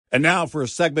And now for a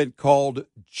segment called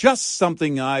Just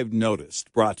Something I've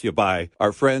Noticed, brought to you by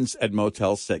our friends at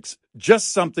Motel 6.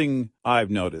 Just something I've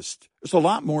noticed. There's a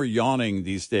lot more yawning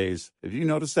these days. Have you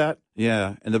noticed that?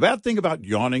 Yeah. And the bad thing about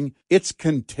yawning, it's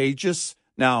contagious.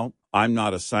 Now, I'm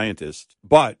not a scientist,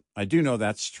 but I do know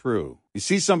that's true. You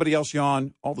see somebody else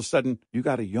yawn, all of a sudden, you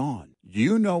got to yawn.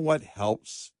 You know what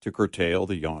helps to curtail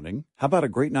the yawning? How about a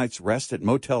great night's rest at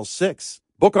Motel 6?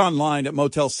 Book online at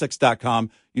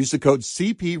motel6.com. Use the code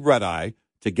CPRedEye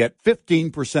to get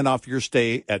 15% off your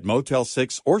stay at Motel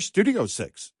 6 or Studio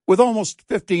 6. With almost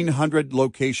 1,500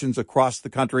 locations across the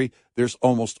country, there's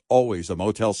almost always a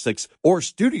Motel 6 or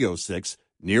Studio 6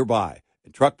 nearby.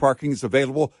 And truck parking is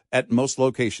available at most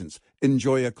locations.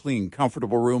 Enjoy a clean,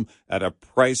 comfortable room at a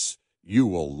price you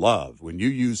will love when you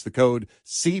use the code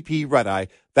CPRedEye.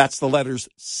 That's the letters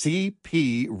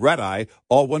CPRedEye,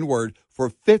 all one word, for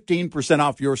 15%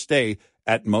 off your stay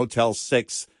at Motel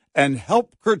 6 and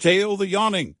help curtail the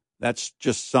yawning. That's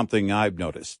just something I've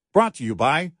noticed. Brought to you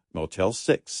by Motel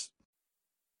 6.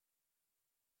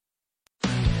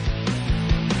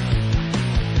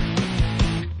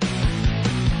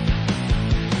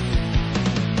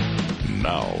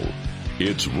 Now,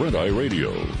 it's Red Eye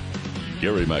Radio.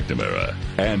 Gary McNamara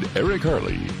and Eric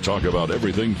Harley talk about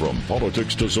everything from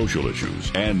politics to social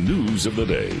issues and news of the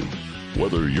day.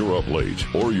 Whether you're up late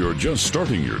or you're just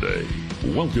starting your day,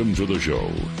 welcome to the show.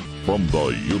 From the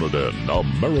Uniden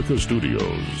America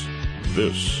Studios,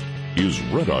 this is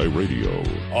Red Eye Radio.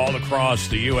 All across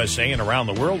the USA and around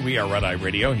the world, we are Red Eye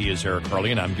Radio. He is Eric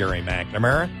Harley, and I'm Gary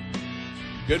McNamara.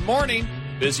 Good morning.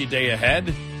 Busy day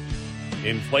ahead.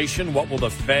 Inflation, what will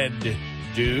the Fed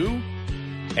do?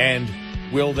 And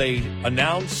will they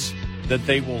announce that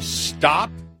they will stop?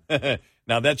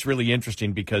 Now, that's really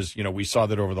interesting because, we saw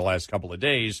that over the last couple of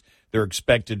days. They're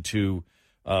expected to,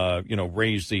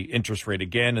 raise the interest rate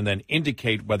again and then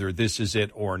indicate whether this is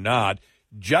it or not,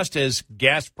 just as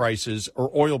gas prices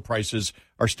or oil prices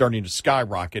are starting to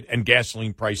skyrocket and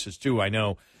gasoline prices, too. I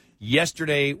know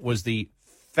yesterday was the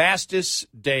fastest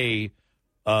day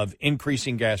of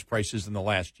increasing gas prices in the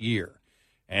last year.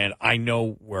 And I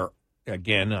know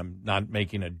again, I'm not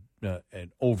making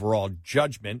an overall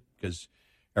judgment because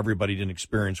everybody didn't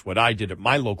experience what I did at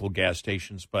my local gas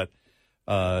stations, but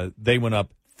they went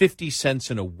up 50 cents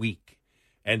in a week.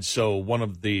 And so one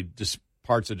of the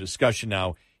parts of discussion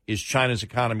now is China's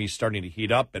economy starting to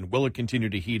heat up, and will it continue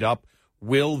to heat up?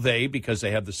 Will they, because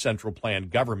they have the central planned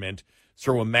government,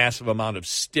 throw a massive amount of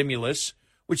stimulus,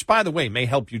 which, by the way, may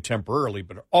help you temporarily,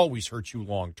 but it always hurts you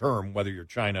long term, whether you're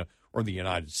China or the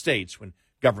United States, when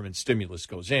government stimulus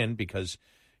goes in, because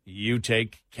you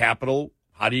take capital.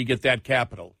 How do you get that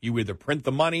capital? You either print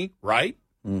the money, right?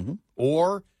 Mm-hmm.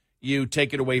 Or you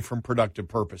take it away from productive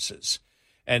purposes.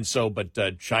 And so,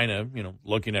 but China,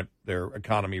 looking at their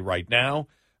economy right now,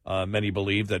 many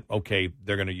believe that, okay,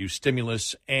 they're going to use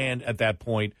stimulus, and at that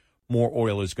point, more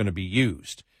oil is going to be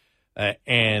used.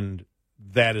 And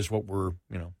that is what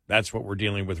that's what we're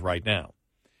dealing with right now.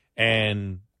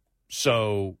 And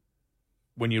so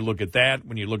when you look at that,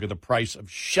 when you look at the price of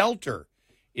shelter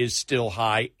is still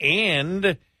high,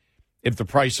 and if the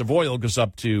price of oil goes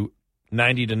up to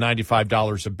 $90 to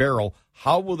 $95 a barrel,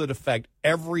 how will it affect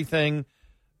everything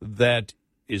that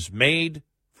is made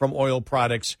from oil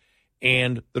products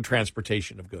and the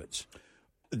transportation of goods?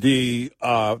 The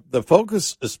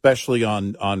focus, especially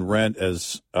on rent,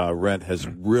 as rent has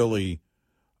really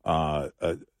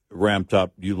ramped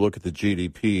up. You look at the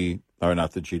GDP, or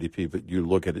not the GDP, but you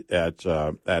look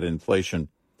at inflation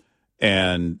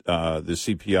and the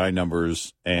CPI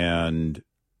numbers, and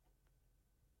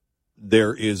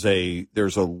there's a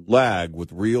lag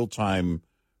with real time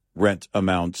rent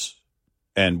amounts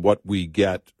and what we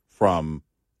get from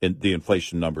the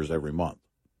inflation numbers every month.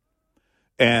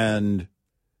 And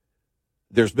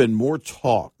there's been more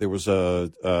talk. There was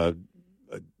the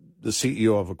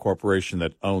CEO of a corporation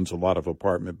that owns a lot of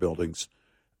apartment buildings,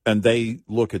 and they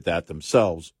look at that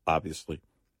themselves, obviously,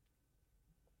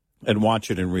 and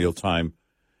watch it in real time.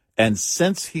 And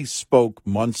since he spoke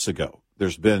months ago,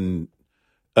 there's been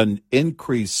an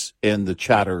increase in the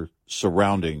chatter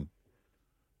surrounding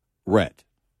rent.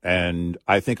 And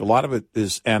I think a lot of it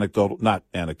is anecdotal, not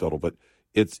anecdotal, but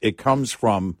it comes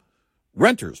from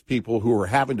renters, people who are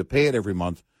having to pay it every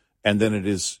month, and then it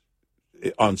is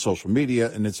on social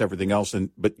media and it's everything else.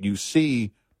 But you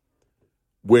see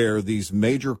where these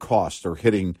major costs are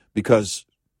hitting because,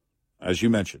 as you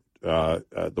mentioned,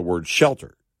 the word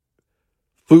shelter,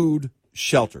 food,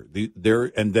 shelter,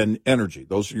 and then energy.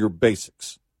 Those are your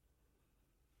basics.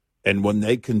 And when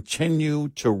they continue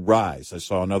to rise, I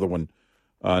saw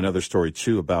another story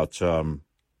too about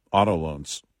auto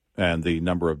loans. and the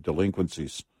number of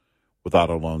delinquencies with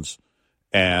auto loans.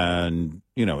 And,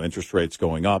 interest rates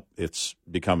going up, it's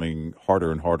becoming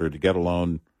harder and harder to get a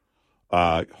loan,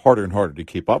 harder and harder to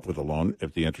keep up with a loan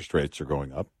if the interest rates are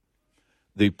going up.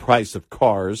 The price of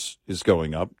cars is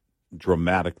going up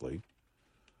dramatically.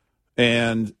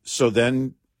 And so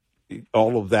then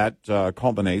all of that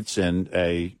culminates in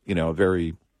a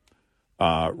very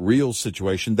real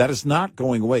situation that is not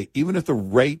going away. Even if the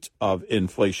rate of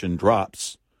inflation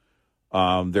drops,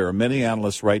 there are many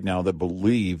analysts right now that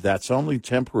believe that's only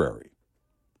temporary,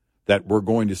 that we're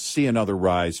going to see another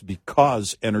rise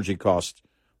because energy costs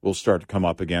will start to come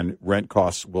up again. Rent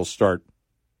costs will start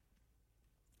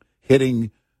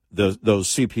hitting those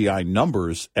CPI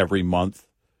numbers every month.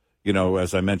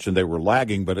 As I mentioned, they were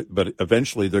lagging, but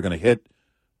eventually they're going to hit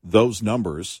those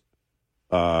numbers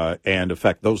and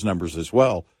affect those numbers as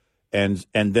well. And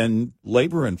then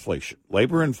labor inflation.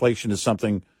 Labor inflation is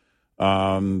something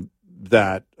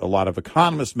that a lot of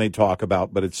economists may talk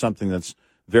about, but it's something that's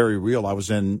very real. I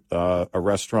was in a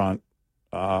restaurant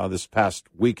this past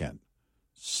weekend,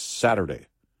 Saturday,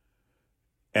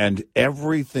 and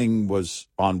everything was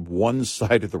on one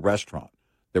side of the restaurant.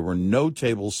 There were no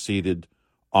tables seated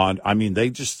they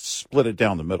just split it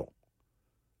down the middle,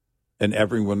 and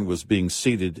everyone was being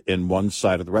seated in one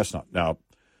side of the restaurant. Now,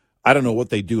 I don't know what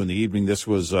they do in the evening. This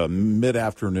was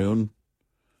mid-afternoon,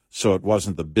 so it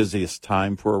wasn't the busiest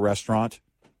time for a restaurant,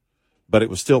 but it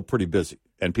was still pretty busy.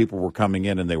 And people were coming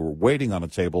in and they were waiting on a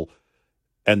table,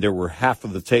 and there were half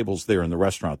of the tables there in the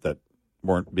restaurant that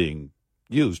weren't being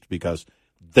used because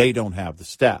they don't have the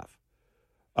staff.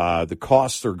 The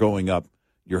costs are going up.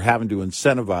 You're having to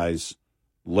incentivize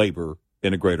labor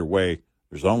in a greater way.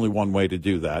 There's only one way to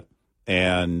do that,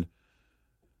 and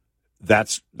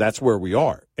that's where we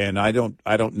are. And I don't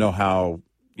know how,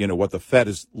 what the Fed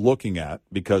is looking at,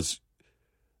 because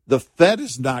the Fed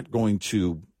is not going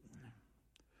to,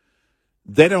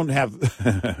 they don't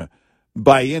have,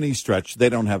 by any stretch, they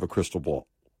don't have a crystal ball.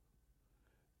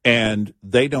 And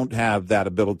they don't have that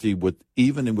ability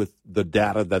even with the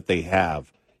data that they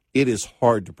have. It is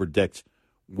hard to predict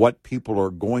what people are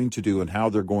going to do and how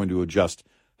they're going to adjust,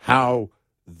 how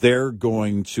they're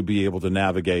going to be able to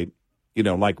navigate.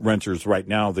 Like renters right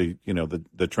now, the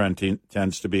trend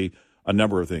tends to be a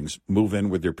number of things. Move in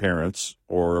with your parents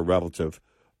or a relative,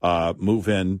 move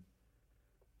in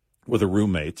with a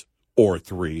roommate or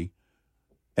three,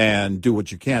 and do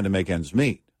what you can to make ends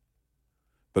meet.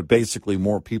 But basically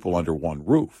more people under one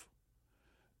roof.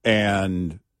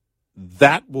 And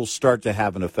that will start to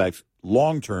have an effect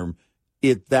long term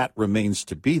if that remains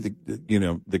to be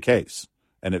the case.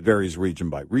 And it varies region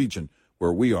by region.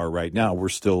 Where we are right now, we're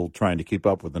still trying to keep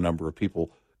up with the number of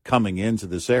people coming into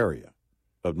this area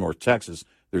of North Texas.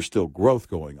 There's still growth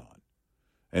going on.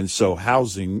 And so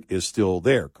housing is still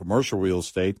there. Commercial real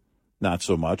estate, not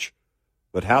so much,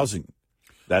 but housing,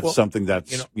 that's something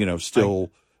that's,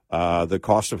 still the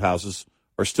cost of houses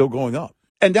are still going up.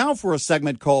 And now for a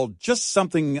segment called Just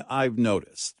Something I've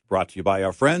Noticed, brought to you by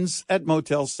our friends at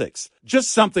Motel 6.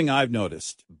 Just something I've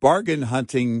noticed. Bargain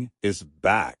hunting is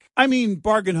back.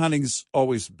 Bargain hunting's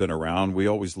always been around. We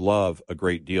always love a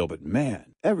great deal. But,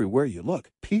 man, everywhere you look,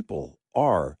 people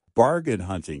are bargain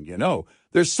hunting.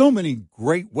 There's so many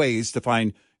great ways to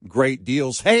find great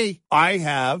deals. Hey, I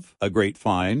have a great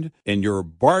find in your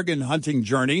bargain hunting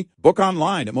journey. Book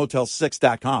online at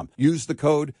Motel6.com. Use the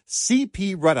code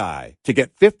CPRedEye to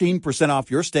get 15%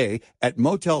 off your stay at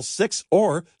Motel 6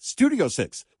 or Studio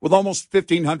 6. With almost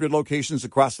 1,500 locations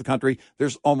across the country,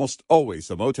 there's almost always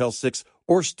a Motel 6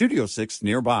 or Studio 6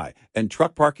 nearby, and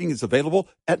truck parking is available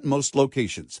at most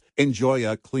locations. Enjoy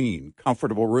a clean,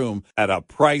 comfortable room at a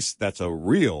price that's a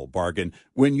real bargain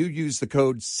when you use the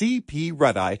code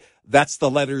CPRedEye. That's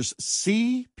the letters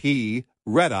CP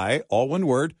Redeye, all one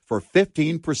word, for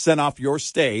 15% off your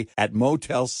stay at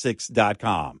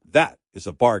Motel6.com. That is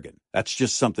a bargain. That's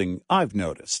just something I've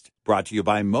noticed. Brought to you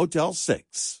by Motel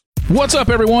 6. What's up,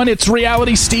 everyone? It's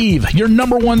Reality Steve, your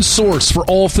number one source for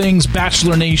all things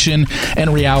Bachelor Nation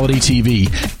and reality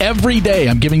TV. Every day,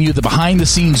 I'm giving you the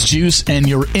behind-the-scenes juice and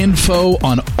your info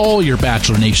on all your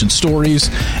Bachelor Nation stories,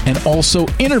 and also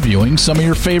interviewing some of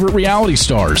your favorite reality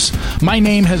stars. My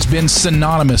name has been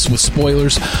synonymous with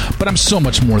spoilers, but I'm so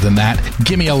much more than that.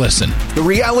 Give me a listen. The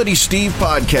Reality Steve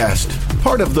Podcast,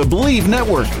 part of the Believe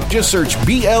Network. Just search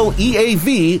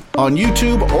BLEAV on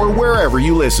YouTube or wherever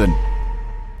you listen.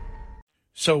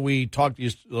 So we talked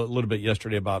a little bit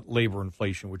yesterday about labor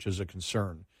inflation, which is a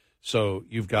concern. So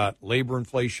you've got labor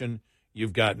inflation.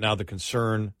 You've got now the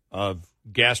concern of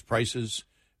gas prices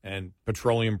and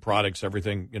petroleum products,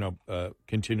 everything,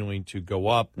 continuing to go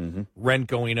up, rent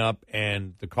going up,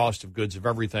 and the cost of goods of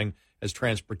everything as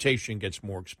transportation gets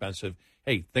more expensive.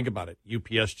 Hey, think about it.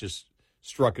 UPS just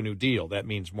struck a new deal. That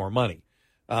means more money,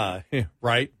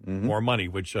 right? More money,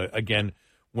 which, again,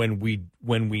 when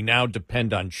we now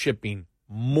depend on shipping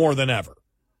more than ever.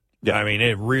 Yeah. I mean,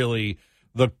 it really,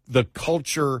 the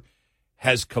culture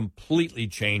has completely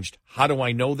changed. How do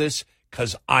I know this?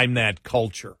 Because I'm that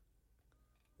culture.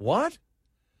 What?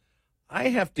 I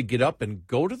have to get up and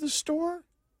go to the store?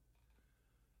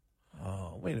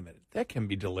 Oh, wait a minute. That can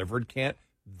be delivered, can't?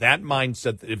 That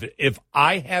mindset, if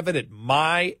I have it at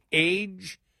my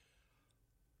age,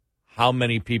 how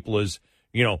many people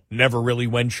never really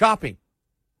went shopping?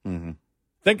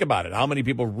 Think about it. How many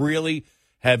people really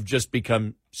have just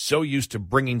become so used to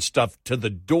bringing stuff to the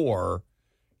door?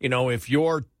 If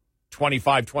you're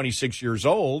 25, 26 years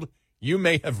old, you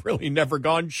may have really never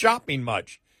gone shopping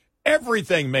much.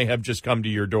 Everything may have just come to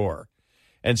your door.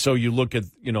 And so you look at,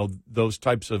 those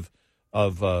types of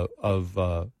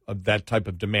that type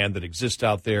of demand that exists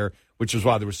out there, which is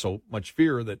why there was so much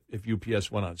fear that if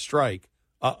UPS went on strike,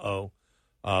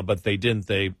 but they didn't.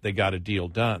 They got a deal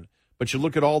done. But you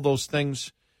look at all those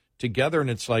things together, and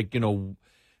it's like,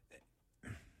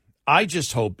 I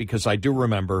just hope, because I do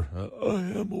remember,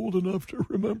 I am old enough to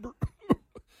remember,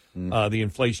 the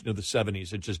inflation of the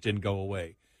 70s. It just didn't go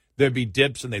away. There'd be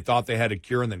dips, and they thought they had a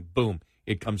cure, and then, boom,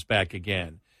 it comes back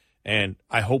again. And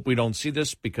I hope we don't see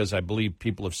this, because I believe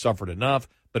people have suffered enough,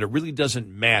 but it really doesn't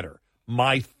matter.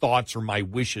 My thoughts or my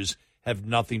wishes have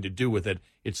nothing to do with it.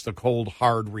 It's the cold,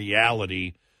 hard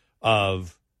reality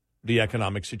of the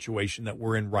economic situation that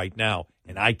we're in right now,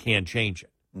 and I can't change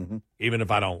it. Even if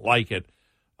I don't like it,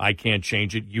 I can't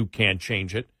change it. You can't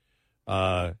change it.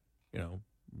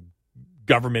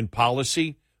 Government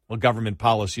policy. Well, government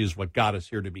policy is what got us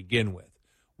here to begin with.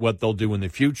 What they'll do in the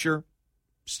future,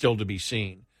 still to be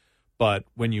seen. But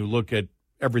when you look at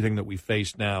everything that we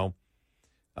face now,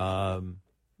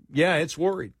 it's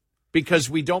worried. Because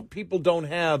people don't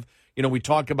have, we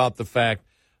talk about the fact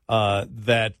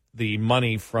that the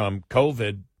money from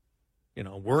COVID,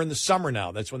 we're in the summer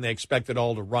now. That's when they expect it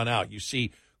all to run out. You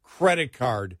see credit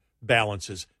card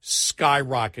balances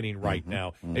skyrocketing right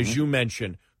now. As you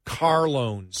mentioned, car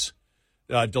loans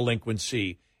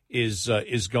delinquency is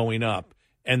going up.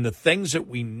 And the things that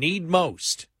we need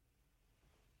most,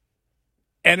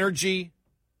 energy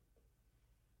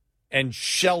and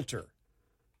shelter,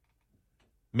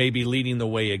 may be leading the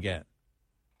way again.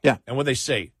 Yeah. And what they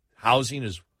say,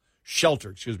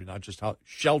 shelter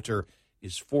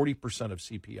is 40% of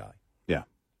CPI. Yeah.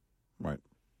 Right.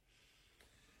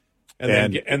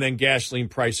 And then gasoline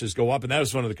prices go up, and that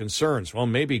was one of the concerns. Well,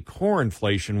 maybe core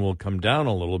inflation will come down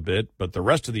a little bit, but the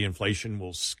rest of the inflation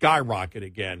will skyrocket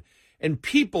again. And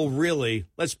people really,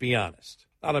 let's be honest,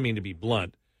 I don't mean to be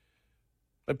blunt,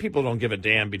 but people don't give a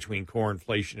damn between core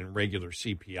inflation and regular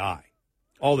CPI.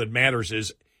 All that matters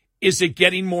is it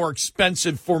getting more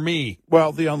expensive for me?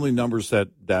 Well, the only numbers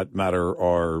that matter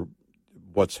are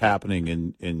what's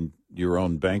happening in your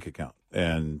own bank account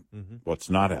and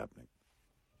what's not happening.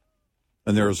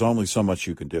 And there is only so much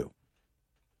you can do.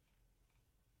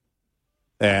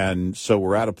 And so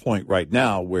we're at a point right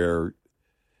now where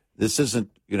this isn't,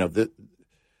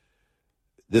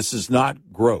 this is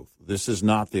not growth. This is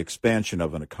not the expansion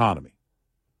of an economy.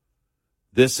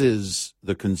 This is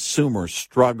the consumer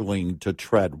struggling to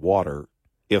tread water,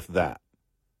 if that.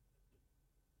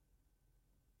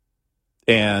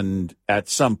 And at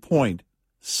some point,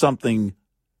 something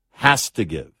has to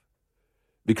give.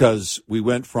 Because we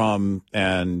went from,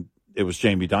 and it was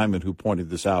Jamie Dimon who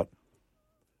pointed this out,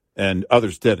 and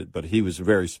others did it, but he was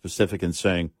very specific in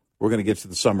saying, we're going to get to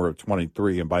the summer of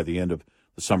 23, and by the end of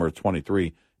the summer of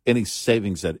 23, any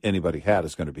savings that anybody had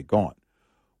is going to be gone.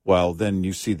 Well, then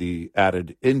you see the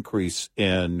added increase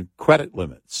in credit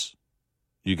limits.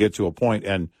 You get to a point,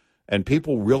 and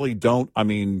people really don't,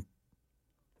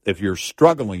 if you're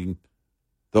struggling,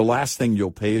 the last thing you'll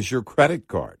pay is your credit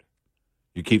card.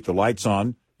 You keep the lights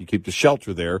on, you keep the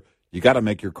shelter there, you got to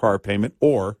make your car payment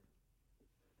or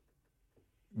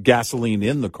gasoline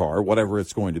in the car, whatever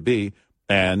it's going to be,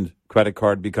 and credit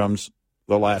card becomes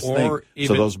the last thing.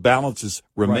 So those balances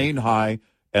remain high,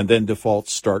 and then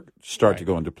defaults start to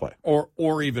go into play.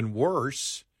 Or even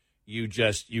worse,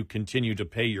 you continue to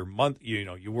pay your month.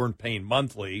 You weren't paying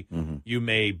monthly. You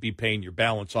may be paying your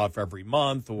balance off every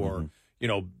month, or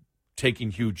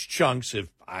taking huge chunks. If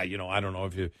I don't know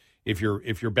if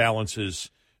your balance is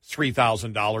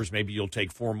 $3,000, maybe you'll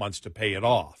take 4 months to pay it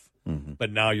off.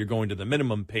 But now you're going to the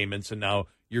minimum payments, and now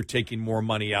you're taking more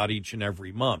money out each and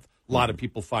every month. A lot of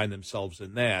people find themselves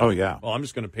in that. Oh, yeah. Well, I'm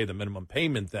just going to pay the minimum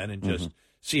payment then and just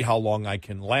see how long I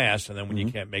can last. And then when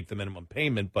you can't make the minimum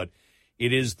payment, but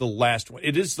it is the last one.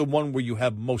 It is the one where you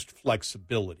have most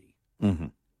flexibility. Mm-hmm.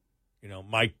 You know,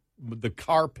 the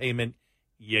car payment,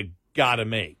 you got to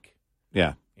make.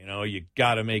 Yeah. You know, you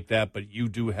got to make that, but you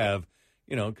do have,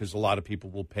 you know, because a lot of people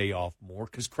will pay off more.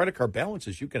 Because credit card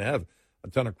balances, you can have a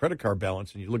ton of credit card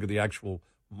balance, and you look at the actual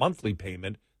monthly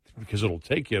payment, because it'll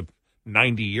take you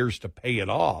 90 years to pay it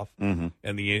off, and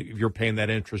if you're paying that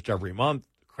interest every month,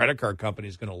 the credit card company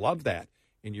is going to love that,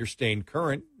 and you're staying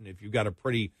current. And if you've got a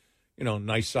pretty, you know,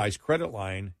 nice size credit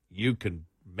line, you can,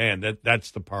 man,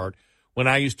 that's the part. When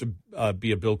I used to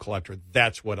be a bill collector,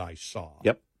 that's what I saw.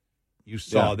 Yep. You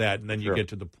saw that, and then you get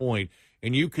to the point,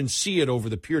 and you can see it over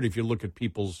the period if you look at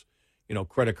people's, you know,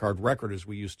 credit card record, as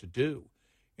we used to do.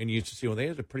 And you used to see, well, they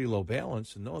had a pretty low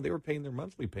balance, and no, they were paying their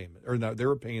monthly payment, or no, they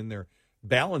were paying their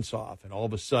balance off, and all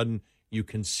of a sudden you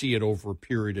can see it over a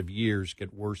period of years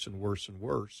get worse and worse and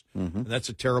worse. And that's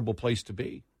a terrible place to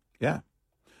be. Yeah.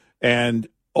 And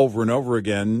over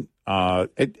again,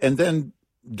 and then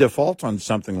default on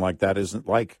something like that isn't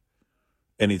like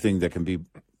anything that can be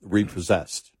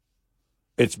repossessed.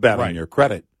 It's bad on your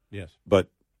credit. Yes. But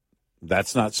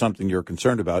that's not something you're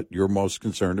concerned about. You're most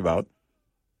concerned about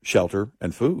shelter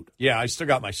and food. Yeah, I still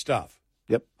got my stuff.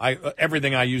 Yep.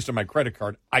 Everything I used on my credit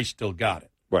card, I still got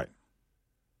it. Right.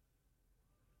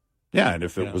 Yeah, and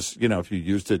if it was, you know, if you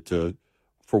used it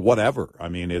for whatever, I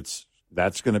mean, that's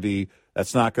not going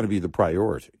to be the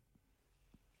priority.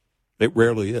 It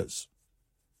rarely is.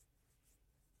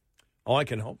 All I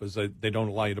can hope is that they don't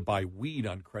allow you to buy weed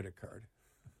on credit card.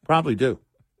 Probably do.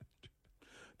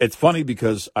 It's funny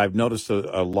because I've noticed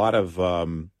a lot of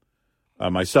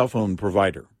my cell phone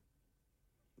provider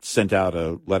sent out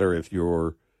a letter if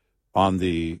you're on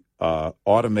the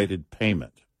automated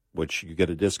payment, which you get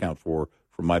a discount for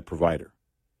from my provider.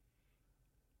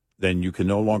 Then you can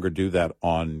no longer do that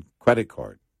on credit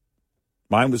card.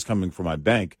 Mine was coming from my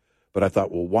bank, but I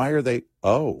thought, well, why are they?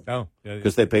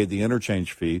 Because they paid the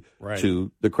interchange fee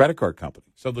to the credit card company.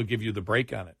 So they'll give you the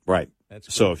break on it. Right. That's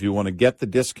cool. So if you want to get the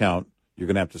discount, you're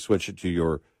going to have to switch it to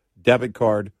your debit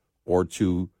card or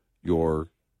to your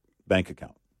bank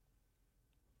account.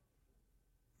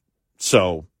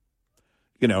 So,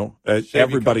 you know,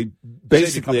 everybody basically,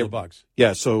 save a couple of bucks.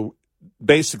 Yeah. So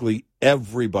basically,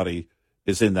 everybody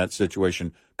is in that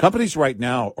situation. Companies right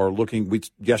now are looking.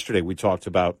 Yesterday we talked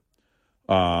about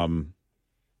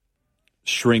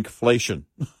shrinkflation,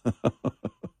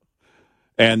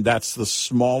 and that's the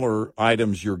smaller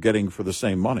items you're getting for the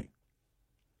same money.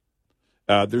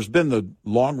 There's been the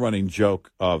long-running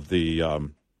joke of the,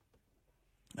 and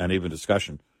even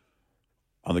discussion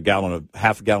on the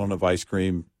half a gallon of ice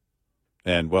cream,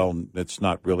 and, well, it's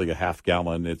not really a half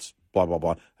gallon, it's blah, blah,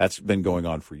 blah. That's been going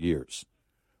on for years.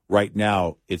 Right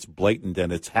now, it's blatant,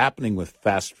 and it's happening with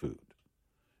fast food.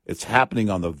 It's happening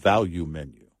on the value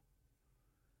menu.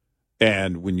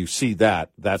 And when you see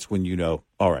that, that's when you know,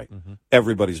 all right,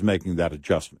 everybody's making that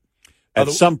adjustment. At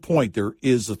some point, there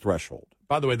is a threshold.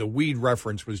 By the way, the weed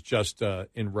reference was just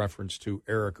in reference to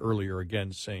Eric earlier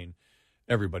again saying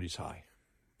everybody's high.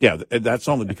 Yeah, that's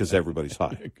only because everybody's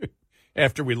high.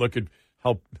 After we look at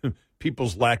how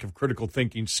people's lack of critical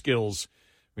thinking skills,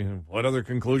 I mean, what other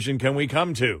conclusion can we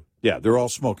come to? Yeah, they're all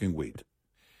smoking weed.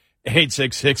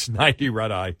 866-90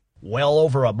 Red Eye. Well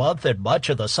over a month in much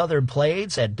of the southern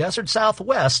plains and desert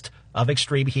southwest of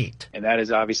extreme heat. And that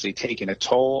has obviously taken a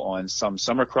toll on some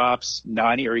summer crops,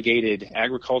 non-irrigated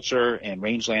agriculture, and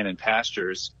rangeland and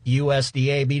pastures.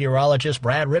 USDA meteorologist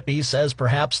Brad Rippey says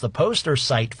perhaps the poster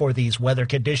site for these weather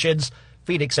conditions,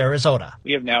 Phoenix, Arizona.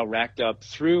 We have now racked up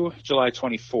through July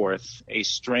 24th a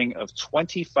string of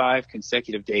 25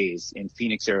 consecutive days in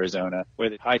Phoenix, Arizona, where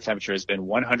the high temperature has been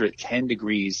 110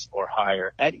 degrees or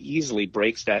higher. That easily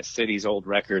breaks that city's old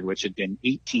record, which had been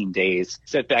 18 days,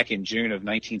 set back in June of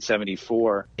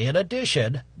 1974. In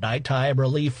addition, nighttime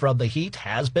relief from the heat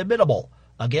has been minimal.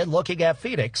 Again, looking at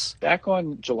Phoenix. Back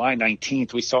on July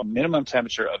 19th, we saw a minimum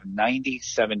temperature of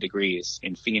 97 degrees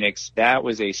in Phoenix. That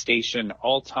was a station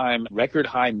all-time record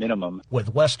high minimum.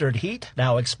 With western heat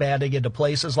now expanding into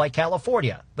places like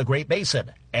California, the Great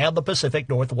Basin, and the Pacific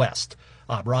Northwest.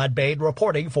 I'm Rod Bain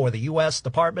reporting for the U.S.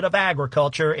 Department of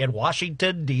Agriculture in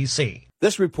Washington, D.C.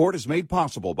 This report is made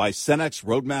possible by Cenex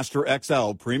Roadmaster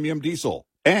XL Premium Diesel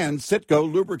and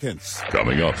Citgo Lubricants.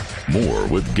 Coming up, more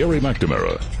with Gary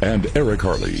McNamara and Eric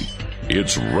Harley.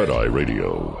 It's Red Eye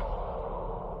Radio.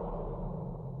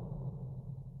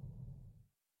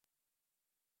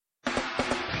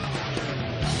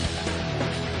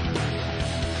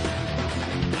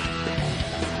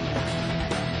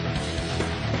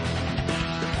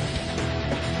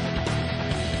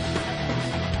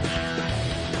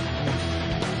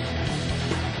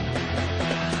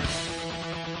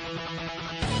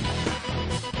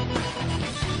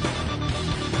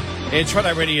 It's Red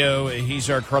Eye Radio. He's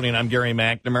Eric Carly, and I'm Gary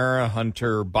McNamara.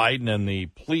 Hunter Biden and the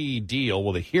plea deal.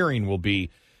 Well, the hearing will be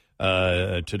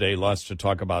today. Lots to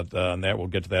talk about on that. We'll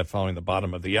get to that following the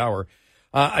bottom of the hour.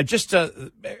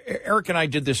 Eric and I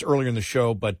did this earlier in the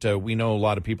show, but we know a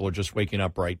lot of people are just waking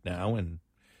up right now, and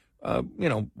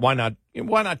why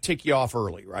not tick you off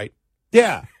early, right?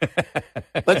 Yeah.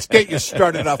 Let's get you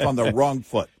started off on the wrong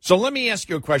foot. So let me ask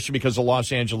you a question, because the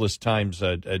Los Angeles Times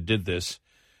did this.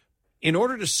 In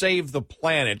order to save the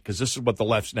planet, because this is what the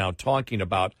left's now talking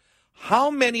about,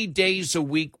 how many days a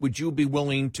week would you be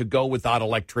willing to go without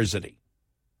electricity?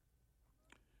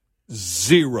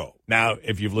 0. Now,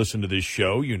 if you've listened to this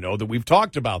show, you know that we've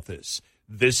talked about this.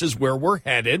 This is where we're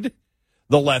headed.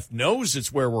 The left knows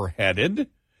it's where we're headed.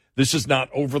 This is not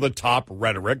over-the-top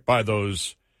rhetoric by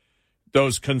those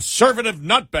conservative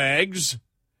nutbags.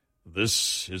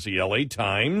 This is the LA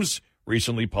Times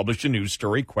recently published a news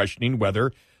story questioning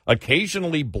whether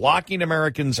occasionally blocking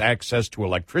Americans' access to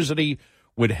electricity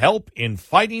would help in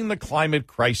fighting the climate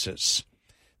crisis.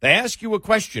 They ask you a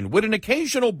question: would an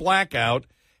occasional blackout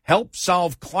help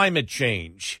solve climate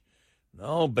change?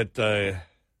 No, but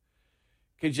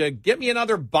could you get me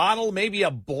another bottle? Maybe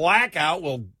a blackout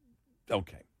will...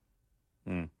 Okay.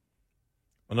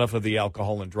 Enough of the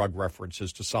alcohol and drug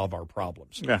references to solve our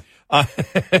problems. Yeah.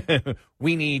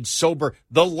 We need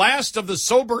the last of the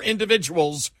sober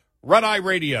individuals, Red Eye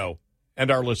Radio,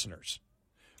 and our listeners.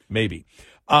 Maybe.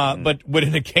 But would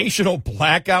an occasional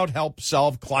blackout help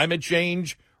solve climate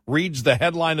change? Reads the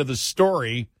headline of the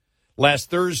story last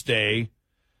Thursday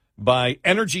by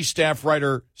Energy staff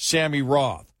writer Sammy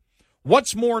Roth.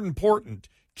 What's more important,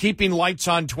 keeping lights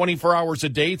on 24 hours a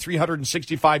day,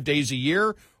 365 days a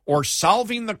year, or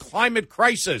solving the climate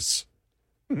crisis?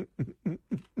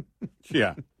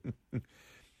 Yeah.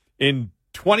 In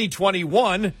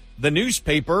 2021, the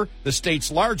newspaper, the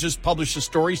state's largest, published a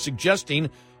story suggesting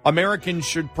Americans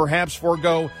should perhaps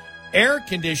forego air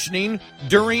conditioning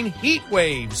during heat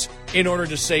waves in order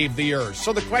to save the earth.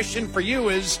 So the question for you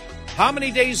is, how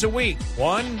many days a week?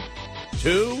 1,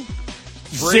 2,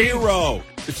 3? 0.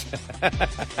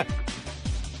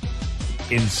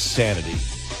 Insanity.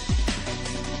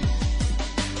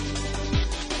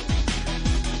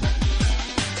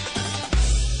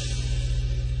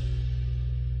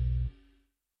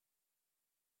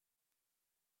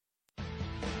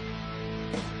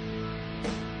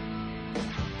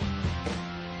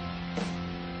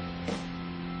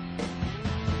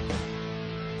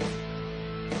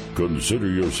 Consider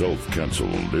yourself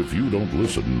canceled if you don't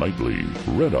listen nightly.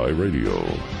 Red Eye Radio.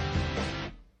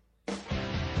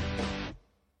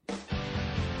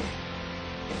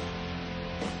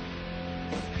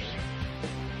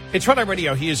 It's Red Eye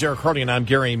Radio. He is Eric Harley, and I'm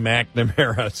Gary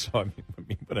McNamara. So, I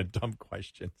mean, what a dumb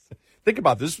question. Think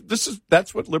about this.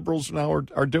 That's what liberals now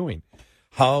are doing.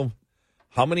 How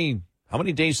many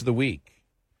days of the week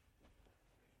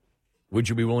would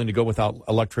you be willing to go without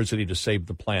electricity to save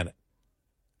the planet?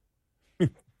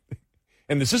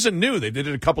 And this isn't new. They did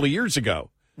it a couple of years ago.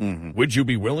 Mm-hmm. Would you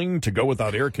be willing to go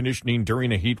without air conditioning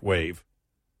during a heat wave?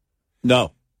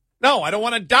 No. No, I don't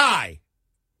want to die.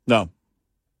 No.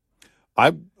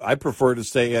 I prefer to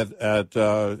stay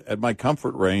at my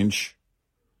comfort range,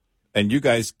 and you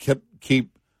guys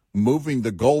keep moving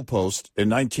the goalpost in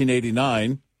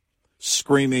 1989,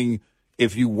 screaming,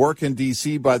 if you work in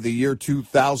D.C. by the year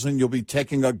 2000, you'll be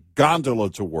taking a gondola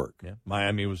to work. Yeah,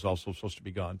 Miami was also supposed to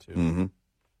be gone, too. Mm-hmm.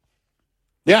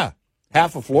 Yeah,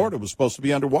 half of Florida was supposed to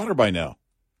be underwater by now,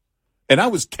 and I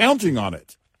was counting on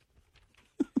it.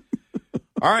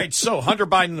 All right, so Hunter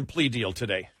Biden, the plea deal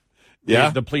today.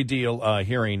 Yeah. The plea deal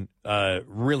hearing,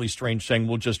 really strange thing.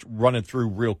 We'll just run it through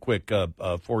real quick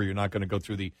for you. Not going to go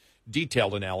through the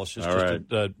detailed analysis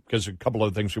because a couple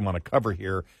of things we want to cover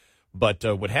here. But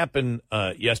what happened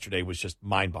yesterday was just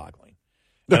mind-boggling,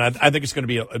 and I think it's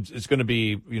going to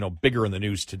be bigger in the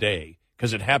news today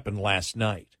because it happened last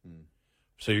night.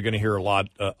 So you're going to hear a lot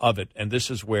of it, and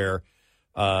this is where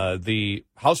the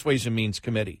House Ways and Means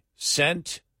Committee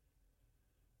sent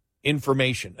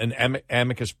information, an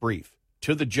amicus brief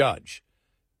to the judge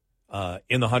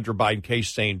in the Hunter Biden case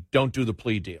saying, don't do the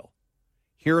plea deal.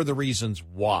 Here are the reasons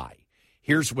why.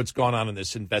 Here's what's gone on in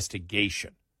this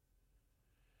investigation.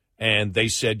 And they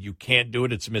said you can't do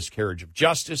it. It's a miscarriage of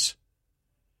justice.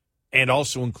 And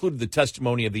also included the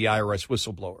testimony of the IRS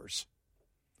whistleblowers.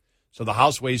 So the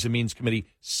House Ways and Means Committee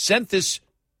sent this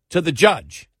to the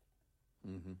judge.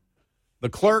 Mm-hmm. The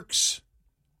clerks,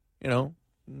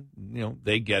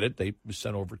 they get it. They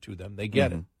sent over to them. They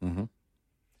get it. Mm-hmm.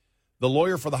 The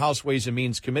lawyer for the House Ways and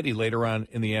Means Committee later on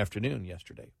in the afternoon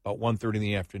yesterday, about 1:30 in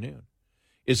the afternoon,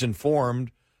 is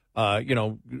informed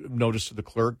notice to the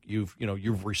clerk, you've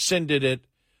rescinded it.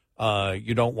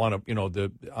 You don't want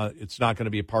to, it's not going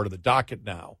to be a part of the docket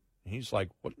now. And he's like,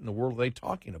 what in the world are they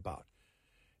talking about?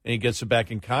 And he gets it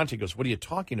back in contact. He goes, what are you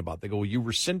talking about? They go, well, you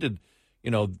rescinded,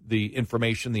 the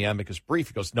information, the amicus brief.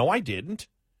 He goes, no, I didn't.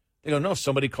 They go, no,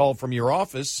 somebody called from your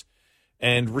office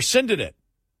and rescinded it.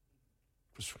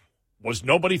 Was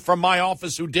nobody from my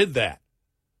office who did that?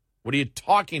 What are you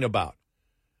talking about?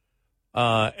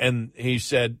 And he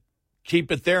said,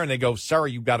 keep it there. And they go,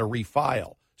 sorry, you've got to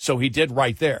refile. So he did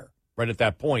right there, right at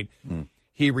that point.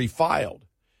 He refiled.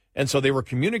 And so they were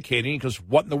communicating. He goes,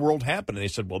 what in the world happened? And they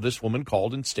said, well, this woman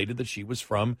called and stated that she was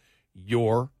from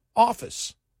your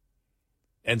office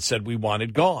and said we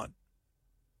wanted gone.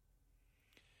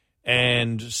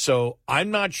 And so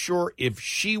I'm not sure if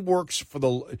she works for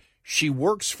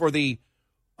the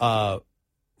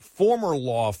former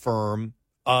law firm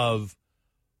of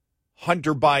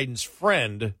Hunter Biden's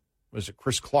friend. Was it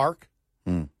Chris Clark?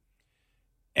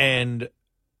 And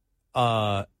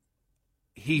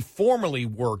he formerly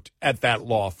worked at that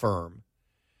law firm.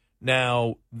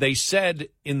 Now, they said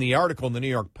in the article in the New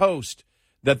York Post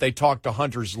that they talked to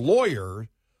Hunter's lawyer,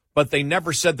 but they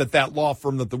never said that that law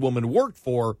firm that the woman worked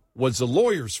for was a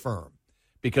lawyer's firm,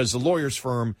 because his lawyer's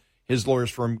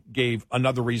firm gave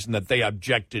another reason that they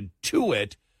objected to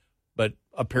it, but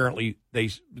apparently they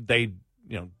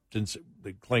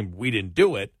claimed we didn't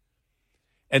do it.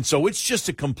 And so it's just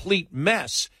a complete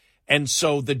mess. And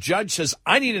so the judge says,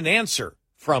 I need an answer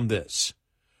from this.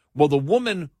 Well, the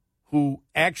woman who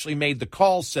actually made the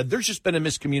call said, there's just been a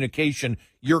miscommunication.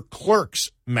 Your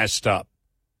clerks messed up.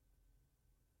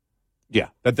 Yeah,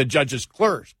 that the judge's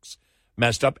clerks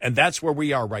messed up. And that's where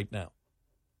we are right now.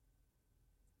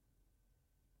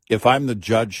 If I'm the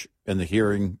judge in the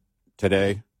hearing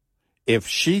today, if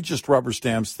she just rubber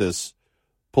stamps this,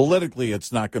 politically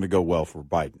it's not going to go well for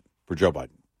Joe Biden.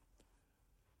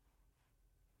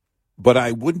 But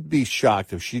I wouldn't be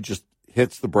shocked if she just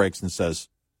hits the brakes and says,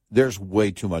 there's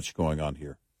way too much going on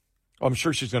here. I'm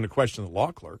sure she's going to question the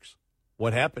law clerks.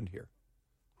 What happened here?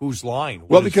 Who's lying?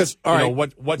 Well, because, all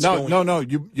right. What's no, going no.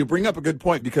 You bring up a good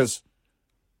point, because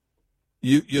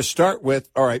you start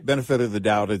with, all right, benefit of the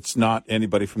doubt. It's not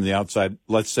anybody from the outside.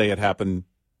 Let's say it happened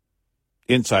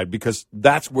inside, because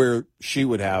that's where she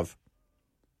would have,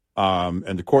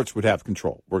 and the courts would have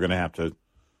control. We're going to have to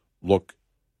look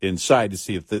inside to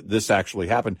see if this actually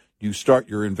happened. You start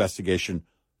your investigation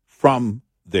from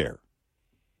there.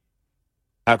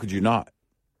 How could you not?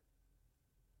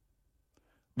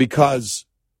 Because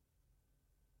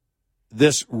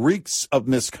this reeks of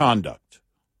misconduct,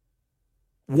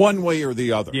 one way or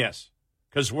the other. Yes.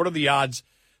 Because what are the odds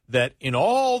that in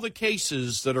all the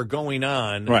cases that are going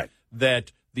on, right,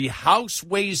 that the House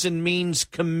Ways and Means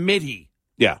Committee,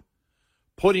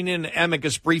 putting in an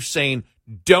amicus brief saying,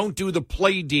 don't do the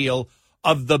plea deal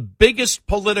of the biggest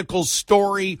political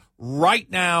story right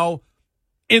now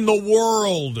in the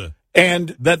world. And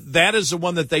that is the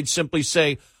one that they'd simply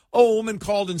say, oh, a woman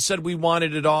called and said we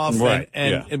wanted it off, right,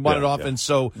 and wanted it off, and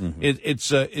so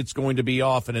it's going to be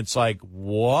off. And it's like,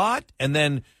 what? And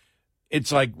then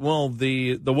it's like, well,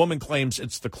 the woman claims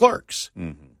it's the clerks.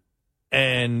 And,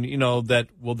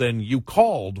 then you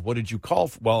called. What did you call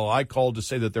for? Well, I called to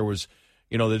say that there was,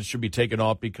 that it should be taken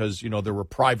off because, there were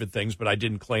private things, but I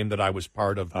didn't claim that I was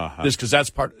part of this, because that's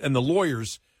part. And the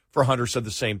lawyers for Hunter said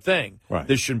the same thing. Right.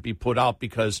 This shouldn't be put out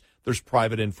because there's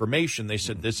private information. They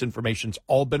said this information's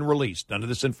all been released. None of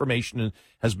this information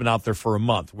has been out there for a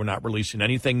month. We're not releasing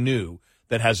anything new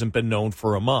that hasn't been known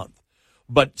for a month.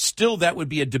 But still, that would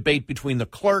be a debate between the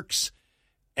clerks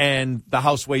and the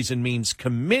House Ways and Means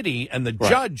Committee and the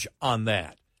judge on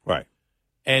that. Right.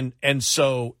 And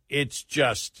so it's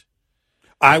just...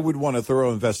 I would want a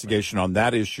thorough investigation on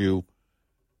that issue.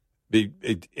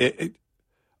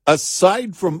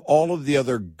 Aside from all of the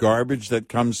other garbage that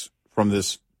comes from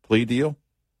this plea deal,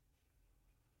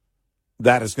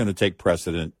 that is going to take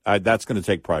precedent. That's going to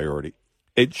take priority.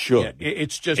 It should. Yeah,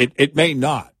 it's just... It may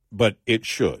not, but it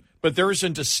should. But there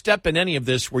isn't a step in any of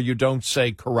this where you don't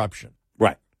say corruption.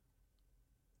 Right.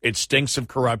 It stinks of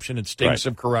corruption. It stinks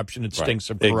of corruption. It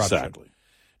stinks of corruption. Exactly.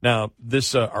 Now,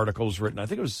 this article was written, I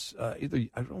think it was either,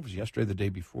 I don't know if it was yesterday or the day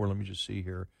before. Let me just see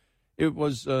here. It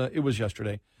was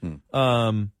yesterday.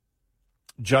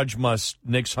 Judge must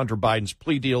nix Hunter Biden's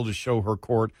plea deal to show her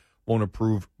court won't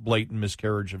approve blatant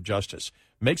miscarriage of justice.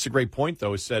 Makes a great point,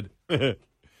 though. It said,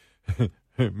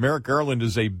 Merrick Garland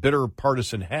is a bitter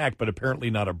partisan hack, but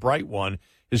apparently not a bright one.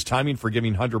 His timing for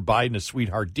giving Hunter Biden a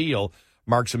sweetheart deal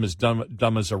marks him as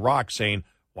dumb as a rock, saying,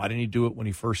 why didn't he do it when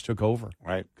he first took over?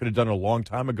 Right. Could have done it a long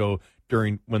time ago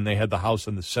when they had the House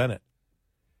and the Senate.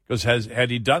 because had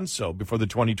he done so before the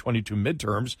 2022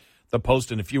 midterms, the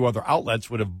Post and a few other outlets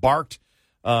would have barked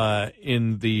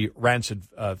in the rancid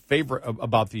at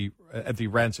the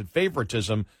rancid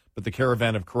favoritism, but the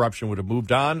caravan of corruption would have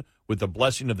moved on with the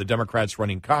blessing of the Democrats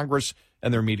running Congress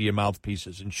and their media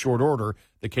mouthpieces. In short order,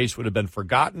 the case would have been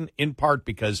forgotten, in part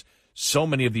because so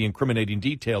many of the incriminating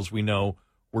details we know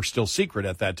were still secret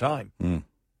at that time.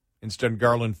 Instead,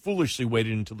 Garland foolishly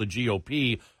waited until the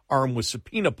GOP, armed with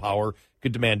subpoena power,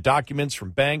 could demand documents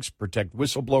from banks, protect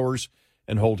whistleblowers,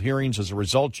 and hold hearings. As a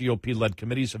result, GOP-led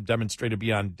committees have demonstrated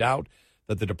beyond doubt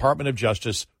that the Department of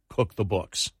Justice cooked the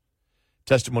books.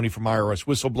 Testimony from IRS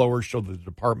whistleblowers showed that the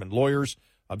department lawyers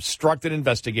obstructed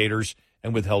investigators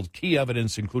and withheld key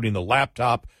evidence, including the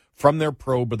laptop from their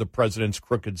probe of the president's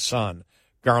crooked son.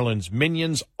 Garland's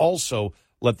minions also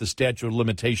let the statute of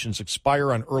limitations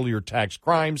expire on earlier tax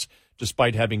crimes,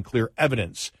 despite having clear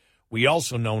evidence. We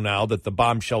also know now that the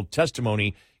bombshell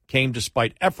testimony came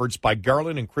despite efforts by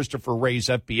Garland and Christopher Wray's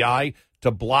FBI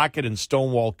to block it and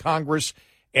stonewall Congress,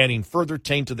 adding further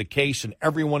taint to the case and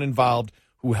everyone involved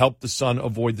who helped the son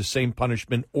avoid the same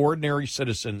punishment ordinary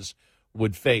citizens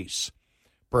would face.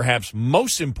 Perhaps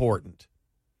most important,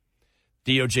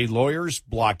 DOJ lawyers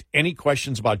blocked any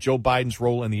questions about Joe Biden's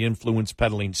role in the influence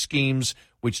peddling schemes,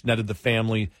 which netted the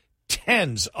family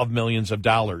tens of millions of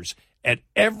dollars. At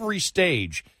every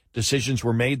stage, decisions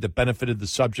were made that benefited the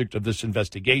subject of this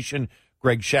investigation.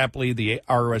 Greg Shapley, the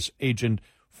IRS agent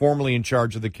formerly in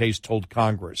charge of the case, told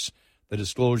Congress. The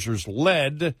disclosures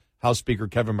led House Speaker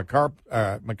Kevin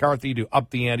McCarthy to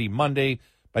up the ante Monday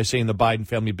by saying the Biden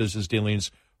family business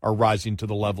dealings are rising to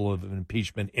the level of an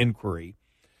impeachment inquiry.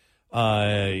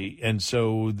 And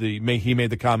so he made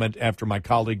the comment after my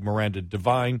colleague Miranda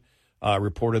Devine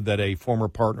reported that a former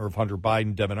partner of Hunter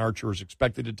Biden, Devin Archer, is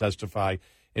expected to testify.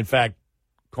 In fact,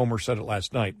 Comer said it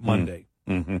last night, Monday.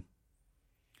 Mm-hmm.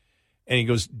 And he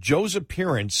goes, Joe's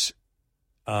appearance,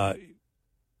 you're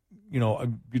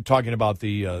talking about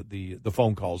the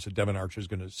phone calls that Devin Archer is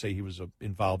going to say he was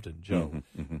involved in Joe.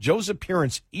 Mm-hmm. Joe's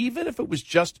appearance, even if it was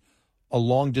just a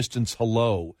long-distance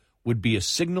hello, would be a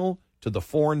signal to the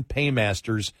foreign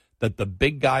paymasters that the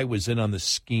big guy was in on the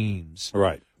schemes.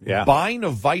 Right, yeah.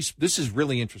 This is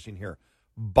really interesting here.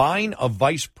 Buying a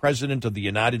vice president of the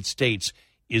United States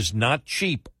is not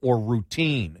cheap or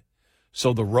routine.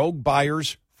 So the rogue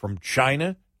buyers from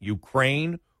China,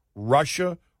 Ukraine,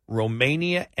 Russia,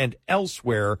 Romania, and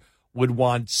elsewhere would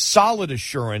want solid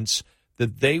assurance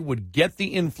that they would get the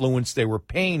influence they were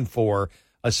paying for,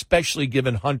 especially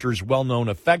given Hunter's well-known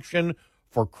affection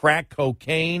for crack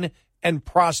cocaine and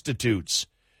prostitutes.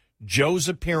 Joe's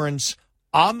appearance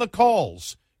on the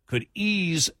calls could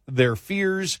ease their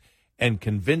fears and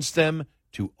convince them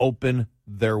to open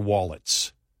their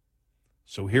wallets.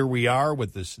 So here we are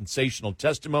with the sensational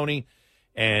testimony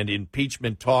and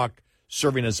impeachment talk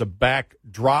serving as a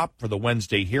backdrop for the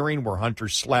Wednesday hearing where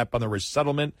Hunter's slap on the wrist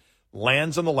settlement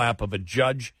lands on the lap of a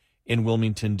judge in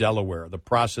Wilmington, Delaware. The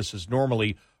process is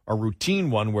normally a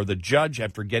routine one where the judge,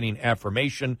 after getting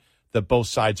affirmation that both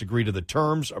sides agree to the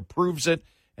terms, approves it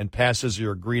and passes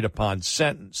your agreed-upon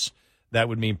sentence. That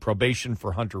would mean probation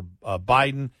for Hunter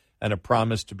Biden and a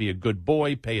promise to be a good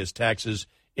boy, pay his taxes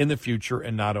in the future,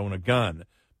 and not own a gun.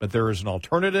 But there is an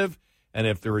alternative, and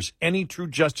if there is any true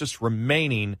justice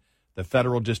remaining, the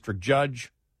federal district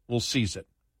judge will seize it.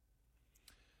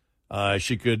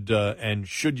 She could and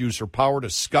should use her power to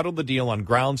scuttle the deal on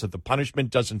grounds that the punishment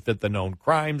doesn't fit the known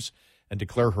crimes and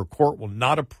declare her court will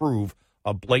not approve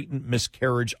a blatant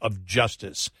miscarriage of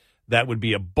justice. That would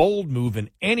be a bold move in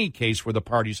any case where the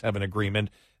parties have an agreement,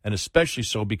 and especially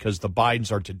so because the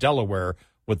Bidens are to Delaware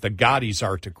what the Gottis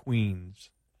are to Queens.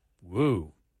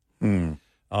 Woo.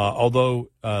 Although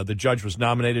the judge was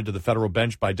nominated to the federal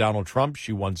bench by Donald Trump,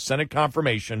 she won Senate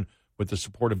confirmation with the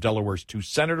support of Delaware's 2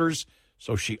 senators,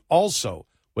 so she also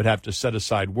would have to set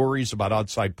aside worries about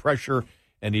outside pressure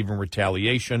and even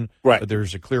retaliation. Right. But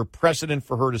there's a clear precedent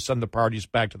for her to send the parties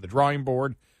back to the drawing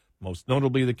board, most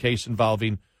notably the case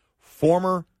involving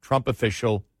former Trump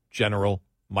official General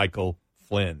Michael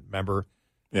Flynn. Remember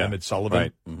Emmett Sullivan?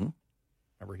 Right. Mm-hmm.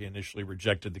 Remember he initially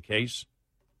rejected the case?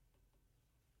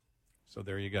 So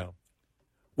there you go.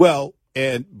 Well,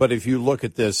 but if you look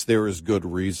at this, there is good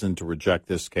reason to reject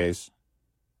this case.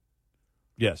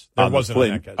 Yes, there wasn't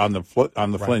Flynn, in that case.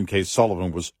 on the Flynn case.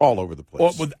 Sullivan was all over the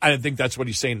place. Well, I think that's what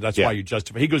he's saying. That's why you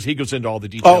justify. He goes into all the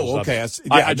details. Oh, okay.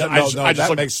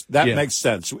 That makes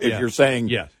sense. If you're saying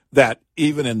that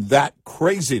even in that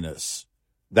craziness,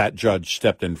 that judge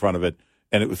stepped in front of it,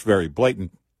 and it was very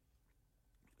blatant.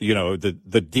 You know,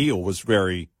 the deal was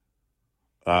very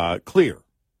clear.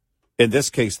 In this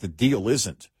case, the deal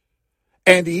isn't.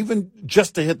 And even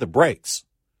just to hit the brakes,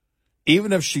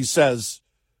 even if she says,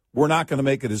 we're not going to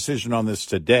make a decision on this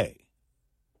today,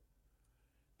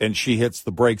 and she hits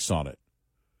the brakes on it,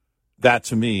 that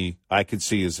to me, I could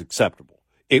see as acceptable.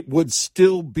 It would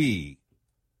still be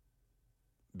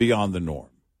beyond the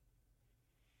norm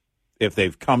if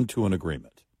they've come to an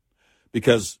agreement.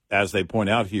 Because, as they point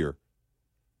out here,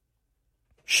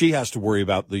 she has to worry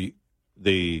about the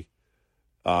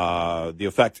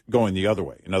effect going the other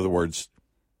way. In other words,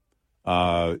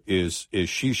 is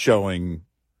she showing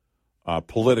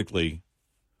politically,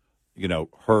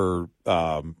 her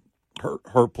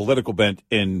political bent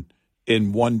in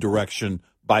one direction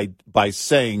by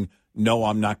saying, no,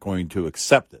 I'm not going to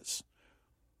accept this.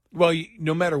 Well,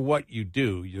 no matter what you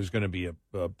do, there's going to be a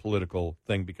political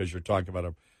thing because you're talking about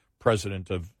a president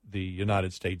of the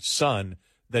United States' son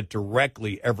that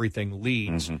directly everything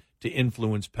leads to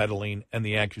influence peddling and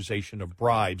the accusation of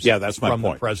bribes that's my from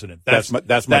point. The president. That's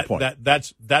my point.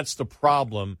 That's the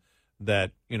problem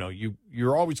that,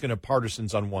 you're always going to have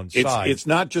partisans on one side. It's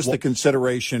not just the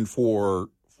consideration for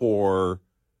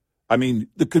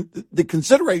the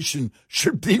consideration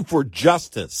should be for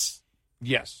justice.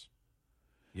 Yes.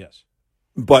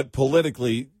 But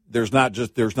politically, there's not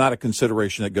a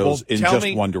consideration that goes in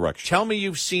just one direction. Tell me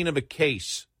you've seen of a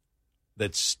case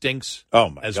that stinks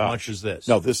much as this.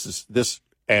 No, this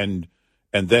and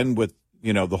then with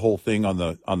the whole thing on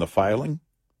the filing.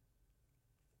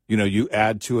 You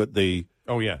add to it the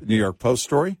New York Post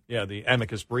story. Yeah, the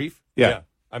amicus brief. Yeah.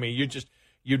 I mean,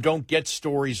 you don't get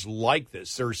stories like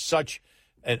this. There's such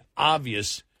an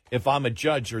obvious. If I'm a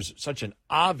judge, there's such an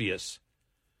obvious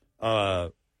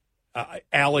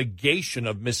allegation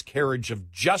of miscarriage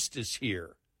of justice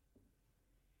here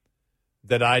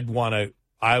that I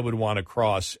would want to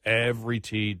cross every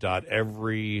T, dot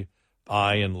every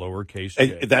I, and lowercase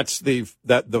j. And that's the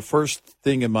first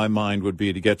thing in my mind would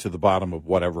be to get to the bottom of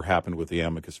whatever happened with the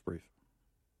amicus brief.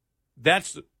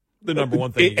 That's the number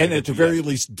one thing. And at the very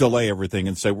least, delay everything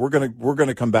and say we're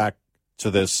gonna come back to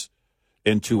this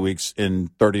in 2 weeks,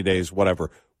 in 30 days,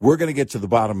 whatever. We're going to get to the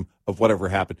bottom of whatever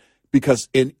happened. Because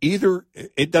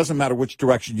it doesn't matter which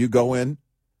direction you go in,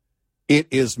 it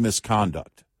is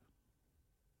misconduct.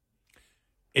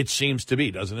 It seems to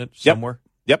be, doesn't it, somewhere?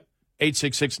 Yep.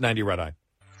 866-90-RED-I.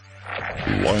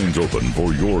 Lines open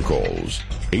for your calls.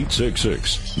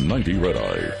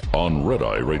 866-90-RED-I on Red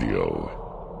Eye Radio.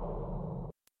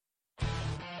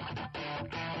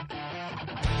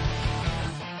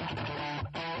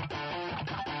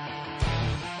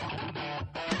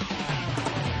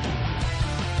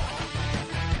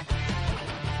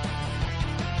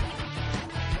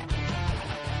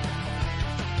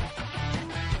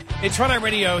 It's Red Eye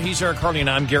Radio. He's Eric Harley, and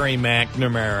I'm Gary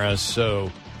McNamara.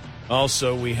 So,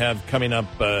 also, we have coming up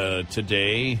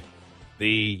today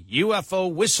the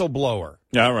UFO whistleblower.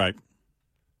 All right.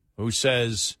 Who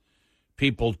says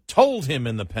people told him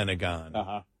in the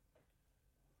Pentagon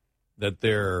that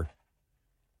there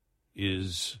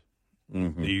is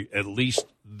at least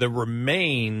the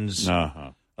remains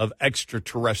of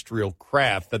extraterrestrial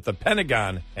craft that the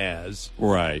Pentagon has.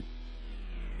 Right.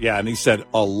 Yeah, and he said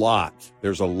a lot.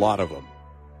 There's a lot of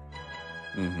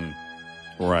them.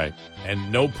 Right.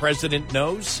 And no president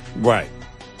knows? Right.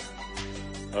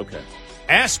 Okay.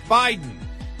 Ask Biden.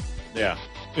 Yeah.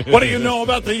 What do you know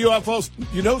about the UFOs?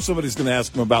 You know somebody's going to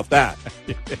ask him about that.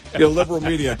 Liberal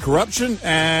media corruption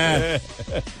and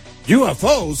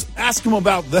UFOs. Ask him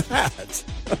about that.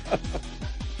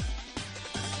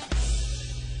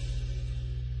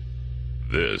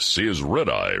 This is Red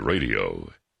Eye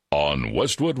Radio on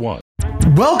Westwood One.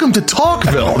 Welcome to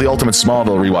Talkville, the ultimate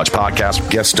Smallville rewatch podcast.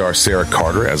 Guest star Sarah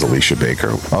Carter as Alicia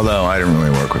Baker. Although I didn't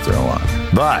really work with her a lot.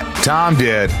 But Tom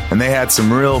did, and they had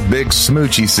some real big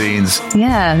smoochy scenes.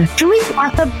 Yeah. Can we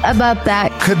talk about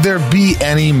that? Could there be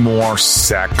any more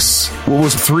sex? What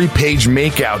was a 3-page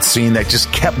makeout scene that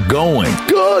just kept going?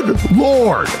 Good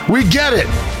Lord. We get it.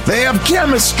 They have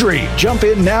chemistry. Jump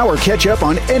in now or catch up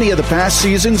on any of the past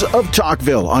seasons of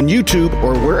Talkville on YouTube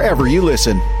or wherever you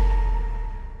listen.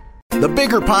 The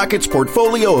Bigger Pockets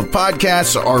portfolio of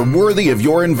podcasts are worthy of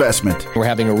your investment. We're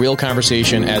having a real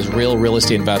conversation as real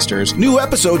estate investors. New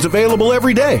episodes available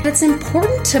every day. It's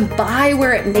important to buy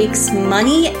where it makes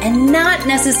money and not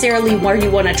necessarily where you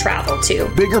want to travel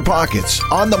to. Bigger Pockets,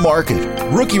 On the Market,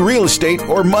 Rookie Real Estate,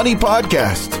 or Money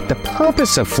Podcast. The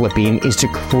purpose of flipping is to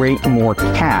create more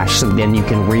cash so then you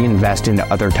can reinvest into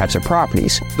other types of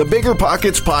properties. The Bigger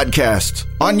Pockets Podcast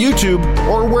on YouTube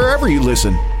or wherever you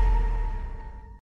listen.